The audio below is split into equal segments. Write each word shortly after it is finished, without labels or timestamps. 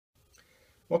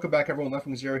Welcome back everyone, Left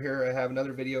from Zero here. I have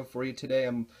another video for you today.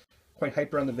 I'm quite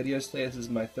hyper on the videos today. This is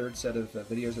my third set of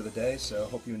videos of the day, so I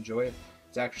hope you enjoy it.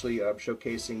 It's actually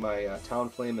showcasing my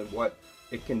Talonflame and what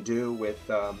it can do with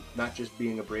not just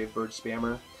being a Brave Bird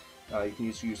spammer. You can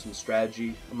use some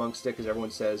strategy amongst it, because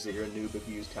everyone says that you're a noob if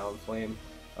you use Talonflame,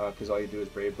 because all you do is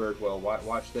Brave Bird. Well,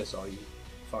 watch this, all you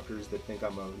fuckers that think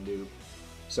I'm a noob.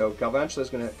 So Galvantula is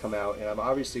going to come out, and I'm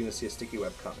obviously going to see a Sticky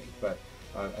Web coming, but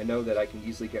I know that I can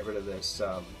easily get rid of this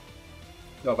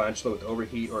Galvantula with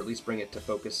Overheat, or at least bring it to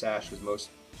Focus Sash, because most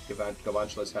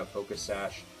Galvantulas have Focus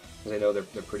Sash, because I know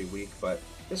they're pretty weak, but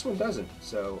this one doesn't.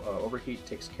 So Overheat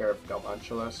takes care of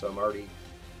Galvantula, so I'm already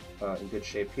in good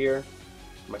shape here.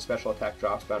 My special attack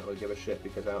drops, but I don't really give a shit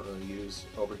because I don't really use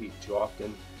Overheat too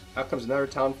often. Out comes another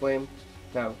Talonflame.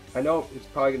 Now, I know it's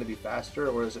probably going to be faster,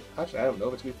 or is it? Actually, I don't know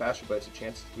if it's going to be faster, but it's a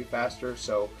chance to be faster,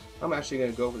 so I'm actually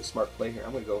going to go with a smart play here.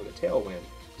 I'm going to go with a Tailwind,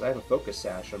 because I have a Focus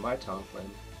Sash on my Talonflame.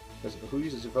 Because who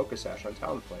uses a Focus Sash on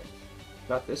Talonflame?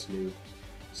 Not this noob.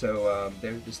 So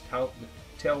this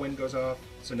Tailwind goes off,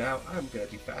 so now I'm going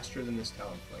to be faster than this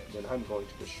Talonflame, and I'm going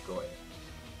to destroy it.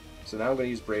 So now I'm going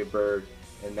to use Brave Bird,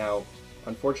 and now,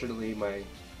 unfortunately, my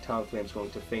Talonflame is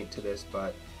going to faint to this,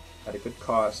 but at a good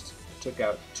cost. Took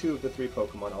out 2 of the 3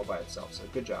 Pokemon all by itself, so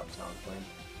good job, Talonflame.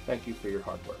 Thank you for your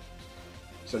hard work.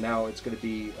 So now it's going to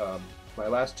be my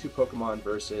last 2 Pokemon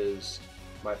versus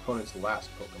my opponent's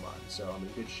last Pokemon. So I'm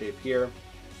in good shape here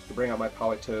to bring out my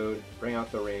Politoed, bring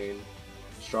out the Rain,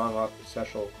 strong off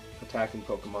special attacking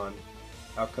Pokemon.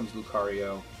 Out comes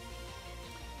Lucario,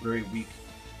 very weak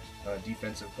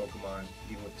defensive Pokemon.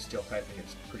 Even with the Steel typing,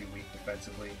 it's pretty weak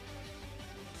defensively.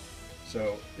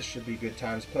 So this should be good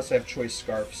times. Plus I have Choice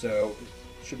Scarf, so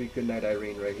it should be Good Night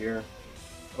Irene right here.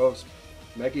 Oh,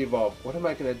 Mega Evolve. What am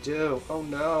I going to do? Oh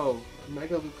no.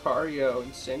 Mega Lucario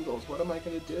in singles. What am I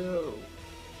going to do?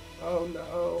 Oh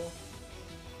no.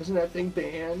 Isn't that thing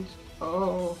banned?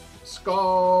 Oh,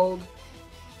 Scald.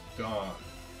 Gone.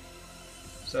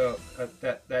 So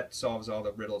that solves all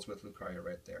the riddles with Lucario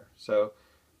right there. So,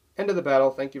 end of the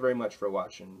battle. Thank you very much for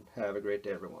watching. Have a great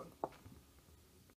day, everyone.